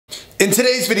In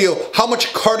today's video, how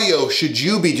much cardio should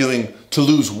you be doing to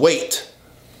lose weight?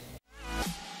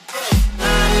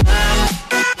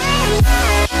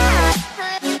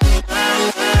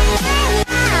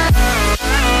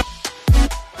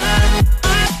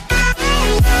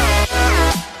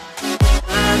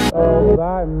 All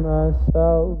by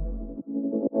myself.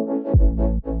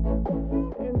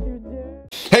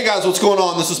 Hey guys, what's going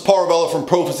on? This is Paul Ravella from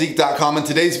ProPhysique.com. In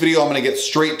today's video, I'm gonna get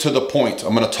straight to the point.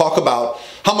 I'm gonna talk about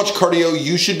how much cardio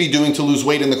you should be doing to lose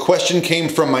weight, and the question came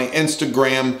from my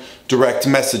Instagram direct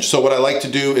message. So what I like to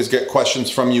do is get questions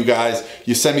from you guys.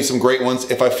 You send me some great ones.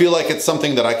 If I feel like it's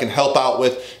something that I can help out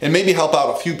with, and maybe help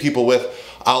out a few people with,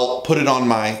 I'll put it on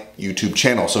my YouTube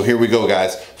channel. So here we go,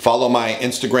 guys. Follow my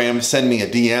Instagram, send me a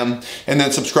DM, and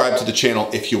then subscribe to the channel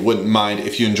if you wouldn't mind,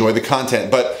 if you enjoy the content.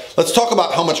 But let's talk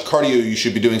about how much cardio you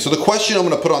should be doing. So the question I'm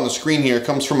gonna put on the screen here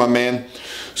comes from a man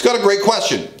who's got a great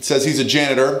question. It says he's a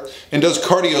janitor and does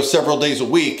cardio several days a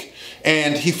week,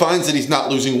 and he finds that he's not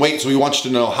losing weight, so he wants to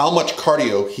know how much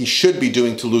cardio he should be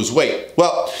doing to lose weight.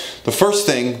 Well, the first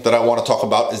thing that I want to talk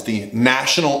about is the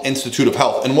National Institute of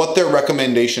Health and what their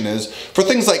recommendation is for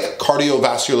things like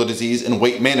cardiovascular disease and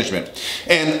weight management.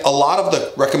 And a lot of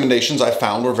the recommendations I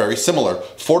found were very similar.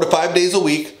 4 to 5 days a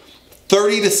week,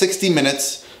 30 to 60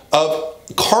 minutes of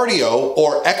cardio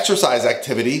or exercise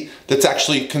activity that's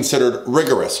actually considered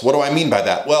rigorous. What do I mean by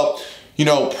that? Well, you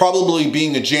know, probably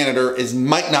being a janitor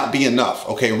might not be enough.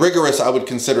 Okay, rigorous I would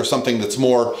consider something that's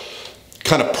more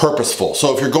kind of purposeful.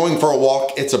 So if you're going for a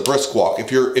walk, it's a brisk walk.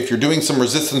 If you're doing some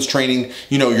resistance training,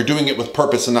 you know, you're doing it with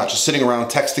purpose and not just sitting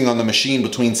around texting on the machine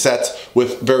between sets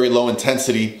with very low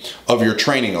intensity of your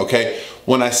training, okay?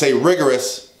 When I say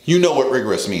rigorous, you know what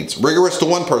rigorous means. Rigorous to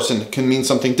one person can mean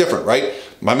something different, right?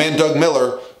 My man Doug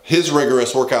Miller, his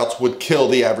rigorous workouts would kill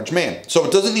the average man. So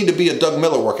it doesn't need to be a Doug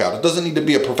Miller workout. It doesn't need to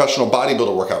be a professional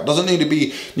bodybuilder workout. It doesn't need to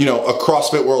be, you know, a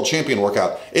CrossFit world champion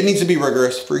workout. It needs to be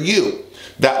rigorous for you.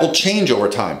 That will change over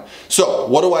time. So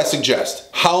what do I suggest?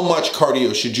 How much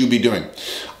cardio should you be doing?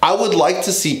 I would like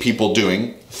to see people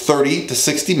doing 30 to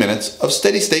 60 minutes of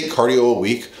steady state cardio a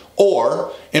week,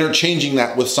 or interchanging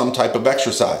that with some type of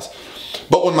exercise.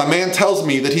 But when my man tells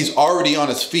me that he's already on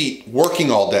his feet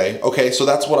working all day, okay, so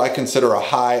that's what I consider a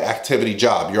high activity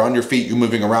job. You're on your feet, you're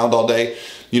moving around all day.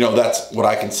 You know, that's what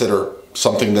I consider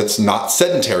something that's not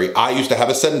sedentary. I used to have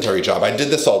a sedentary job. I did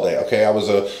this all day, okay? I was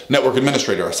a network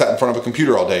administrator. I sat in front of a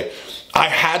computer all day. I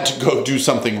had to go do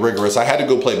something rigorous. I had to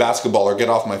go play basketball or get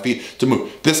off my feet to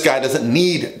move. This guy doesn't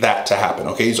need that to happen,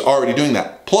 okay? He's already doing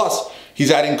that. Plus,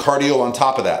 he's adding cardio on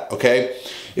top of that, okay?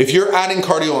 If you're adding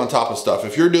cardio on top of stuff,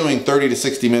 if you're doing 30 to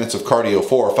 60 minutes of cardio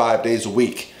 4 or 5 days a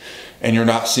week and you're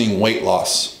not seeing weight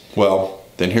loss, well,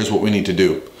 then here's what we need to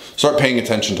do. Start paying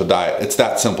attention to diet. It's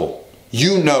that simple.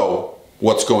 You know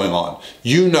what's going on.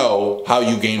 You know how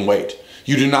you gain weight.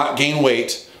 You do not gain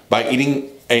weight by eating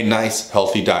a nice,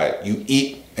 healthy diet. You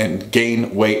eat and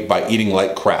gain weight by eating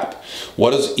like crap.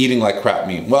 What does eating like crap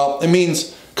mean? Well, it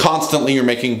means constantly you're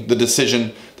making the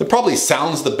decision that probably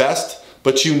sounds the best,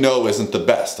 but you know isn't the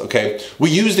best, okay? We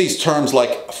use these terms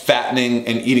like fattening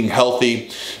and eating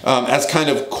healthy as kind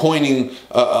of coining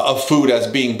of food as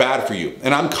being bad for you.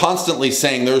 And I'm constantly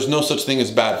saying there's no such thing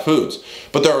as bad foods,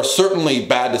 but there are certainly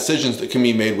bad decisions that can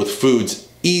be made with foods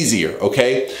easier,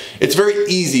 okay? It's very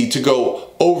easy to go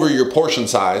over your portion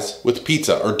size with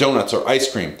pizza or donuts or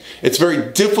ice cream. It's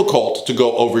very difficult to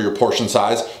go over your portion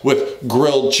size with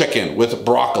grilled chicken, with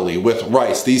broccoli, with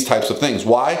rice, these types of things.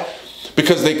 Why?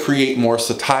 Because they create more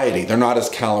satiety. They're not as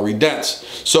calorie dense.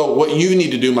 So what you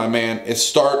need to do, my man, is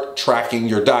start tracking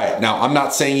your diet. Now, I'm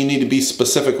not saying you need to be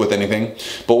specific with anything,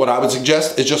 but what I would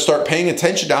suggest is just start paying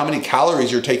attention to how many calories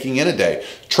you're taking in a day.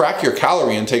 Track your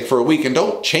calorie intake for a week and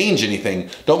don't change anything.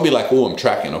 Don't be like, oh, I'm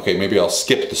tracking. Okay, maybe I'll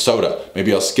skip the soda.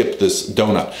 Maybe I'll skip this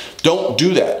donut. Don't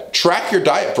do that. Track your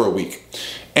diet for a week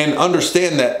and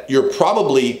understand that you're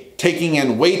probably taking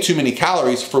in way too many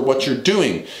calories for what you're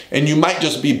doing. And you might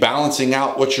just be balancing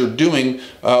out what you're doing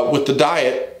with the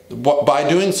diet by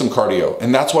doing some cardio.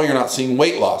 And that's why you're not seeing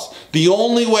weight loss. The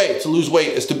only way to lose weight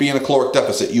is to be in a caloric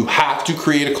deficit. You have to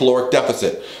create a caloric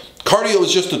deficit. Cardio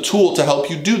is just a tool to help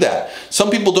you do that. Some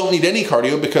people don't need any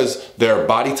cardio because they're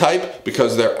body type,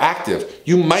 because they're active.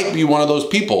 You might be one of those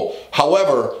people.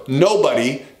 However,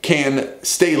 nobody can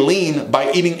stay lean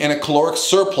by eating in a caloric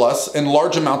surplus in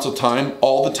large amounts of time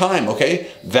all the time,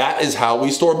 okay? That is how we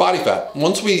store body fat.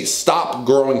 Once we stop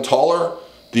growing taller,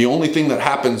 The only thing that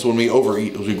happens when we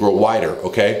overeat is we grow wider,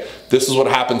 okay? This is what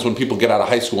happens when people get out of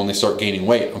high school and they start gaining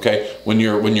weight, okay? When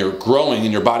you're growing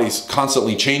and your body's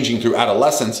constantly changing through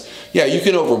adolescence, yeah, you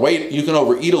can overweight, you can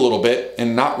overeat a little bit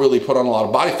and not really put on a lot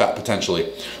of body fat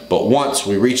potentially. But once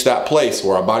we reach that place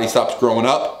where our body stops growing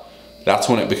up, that's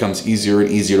when it becomes easier and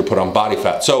easier to put on body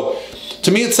fat. So to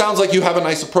me, it sounds like you have a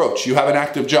nice approach. You have an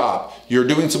active job. You're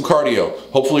doing some cardio.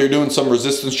 Hopefully you're doing some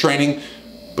resistance training,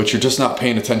 but you're just not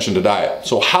paying attention to diet.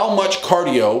 So how much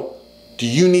cardio do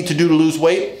you need to do to lose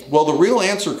weight? Well, the real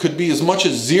answer could be as much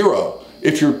as 0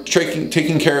 if you're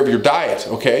taking care of your diet,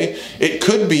 okay? It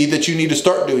could be that you need to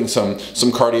start doing some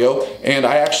cardio, and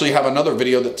I actually have another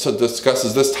video that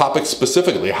discusses this topic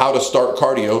specifically, how to start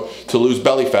cardio to lose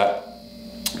belly fat.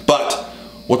 But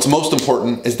what's most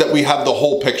important is that we have the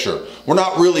whole picture. We're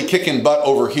not really kicking butt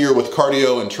over here with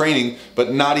cardio and training,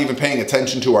 but not even paying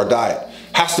attention to our diet.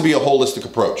 Has to be a holistic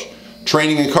approach.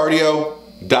 Training and cardio,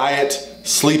 diet,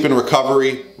 sleep and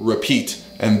recovery, repeat.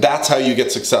 And that's how you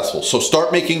get successful. So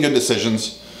start making good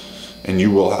decisions and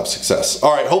you will have success.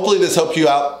 All right, hopefully this helped you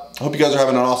out. I hope you guys are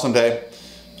having an awesome day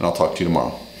and I'll talk to you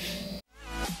tomorrow.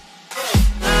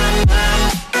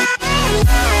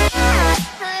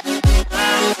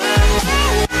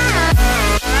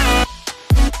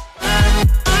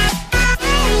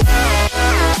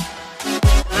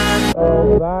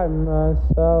 By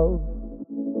myself.